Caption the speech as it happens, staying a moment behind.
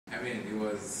I mean, it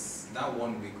was, that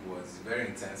 1 week was very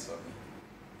intense for me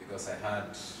because I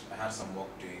had some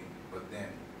work doing, but then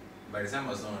by the time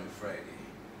I was done on the Friday,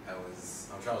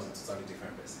 I'm sure I was a totally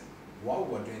different person. While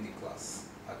we were doing the class,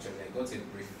 actually, I got a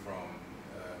brief from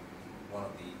one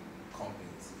of the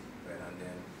companies, right? And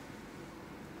then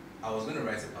I was going to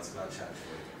write a particular charge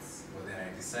for it, but then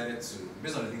I decided to,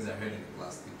 based on the things I heard in the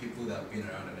class, the people that have been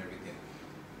around and everything,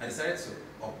 I decided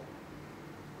to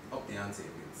up the ante a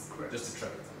bit, Correct. just to try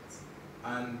it out.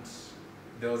 And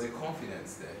there was a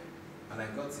confidence there, and I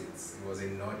got it. It was a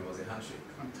nod, it was a handshake.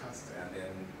 Fantastic. And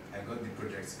then I got the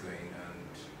project going,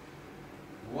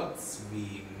 and what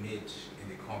we made in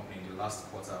the company in the last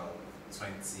quarter of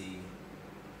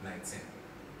 2019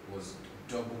 was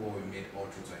double what we made all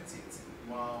through 2018.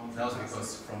 Wow. That was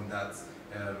because from that,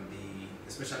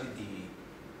 especially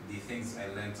the things I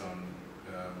learned on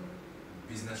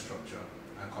business structure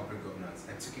and corporate governance,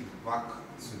 I took it back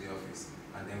to the office,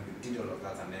 and then we did all of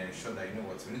that, and then I ensured that, you know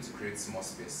what, we need to create small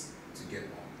space to get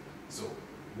on. So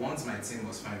once my team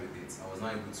was fine with it, I was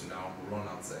now able to now run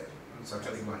outside, so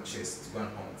actually go and chase, to go and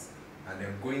hunt. And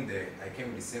then going there, I came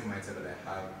with the same mindset that I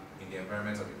have in the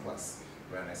environment of the class,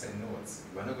 where I said, you know what,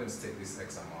 we're not going to take this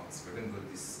X amount, we're going to go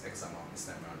this X amount this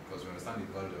time around, because we understand the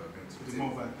value that we're going to The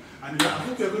more value. And I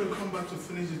hope you're going to come back to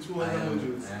finish the 2 other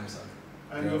modules. I am, sir.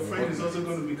 And your friend is also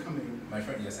going to be coming. My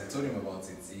friend, yes, I told him about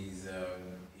it.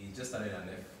 He just started an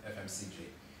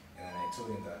FMCG, and I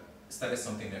told him that, started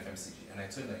something in FMCG, and I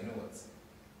told him that, you know what,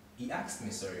 he asked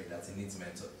me, sorry, that he needs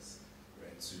mentors,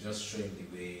 right, to just show him the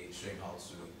way, show him how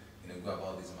to, go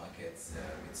about these markets,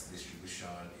 its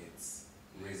distribution, its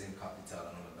raising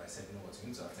capital and all of that. I said, you know what, you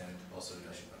need to attend Ausso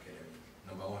Leadership Academy.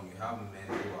 Number one, you have men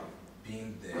who have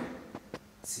been there,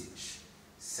 teach.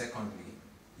 Secondly,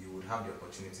 you would have the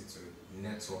opportunity to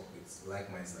network with like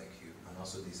minds like you, and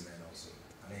also these men also.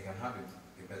 And then you can have a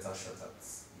better shot at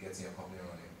getting your company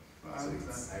running. So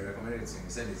I recommended it to him.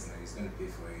 He said he's going to pay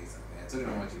for it. And I told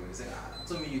him how much he wanted. He said,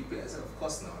 told me you'd pay. I said, of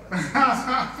course not.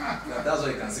 That's what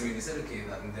you can see. He said, okay,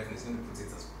 that definitely is going to put it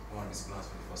as one of his plans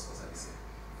for the first quarter this year.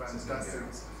 Fantastic.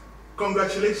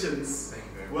 Congratulations. Thank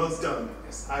you very much. Well done.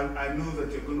 Yes. I know that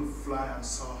you're going to fly and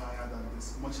soar higher than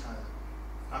this, much higher.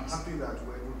 I'm happy that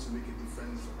we're able to make a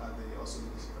difference at the Ausso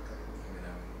Leadership Academy.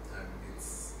 I mean,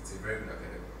 it's a very good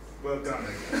academy. Well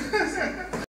done.